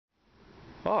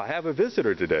Oh, I have a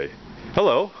visitor today.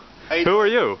 Hello. Who are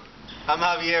you? I'm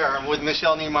Javier. I'm with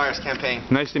Michelle Niemeyer's campaign.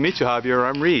 Nice to meet you, Javier.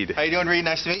 I'm Reid. How you doing, Reid?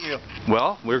 Nice to meet you.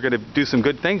 Well, we're going to do some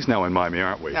good things now in Miami,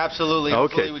 aren't we? Absolutely. Okay.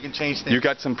 Hopefully we can change things. You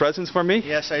got some presents for me?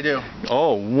 Yes, I do.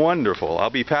 Oh, wonderful.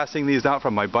 I'll be passing these out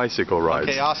from my bicycle rides.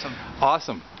 Okay, awesome.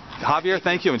 Awesome. Javier,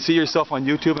 thank you, and see yourself on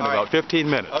YouTube in about 15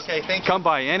 minutes. Okay, thank you. Come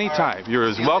by any time. You're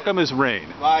as welcome as rain.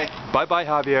 Bye. Bye-bye,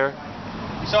 Javier.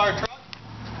 You saw our truck?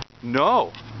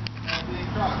 No. Big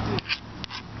truck, too.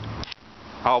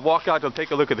 I'll walk out and take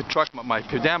a look at the truck, but my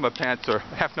pajama pants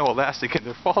have no elastic and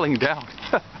they're falling down.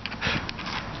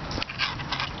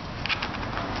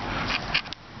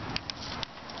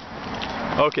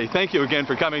 Okay, thank you again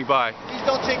for coming by. Please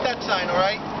don't take that sign, all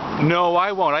right? No,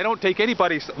 I won't. I don't take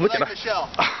anybody's... Look at Michelle.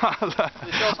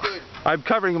 Michelle's good. I'm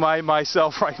covering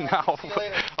myself right now. See you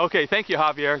later. Okay, thank you,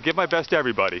 Javier. Give my best to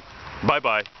everybody.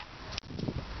 Bye-bye.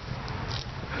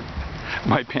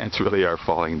 My pants really are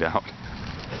falling down.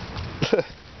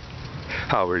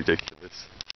 How ridiculous.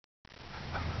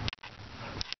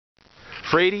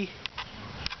 Frady,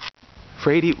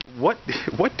 what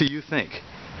do you think?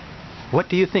 What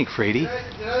do you think, Frady?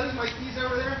 Did I leave my keys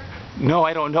over there? No,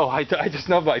 I don't know. I just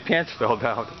know my pants fell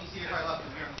down. Let me see if I left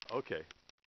them here. Okay.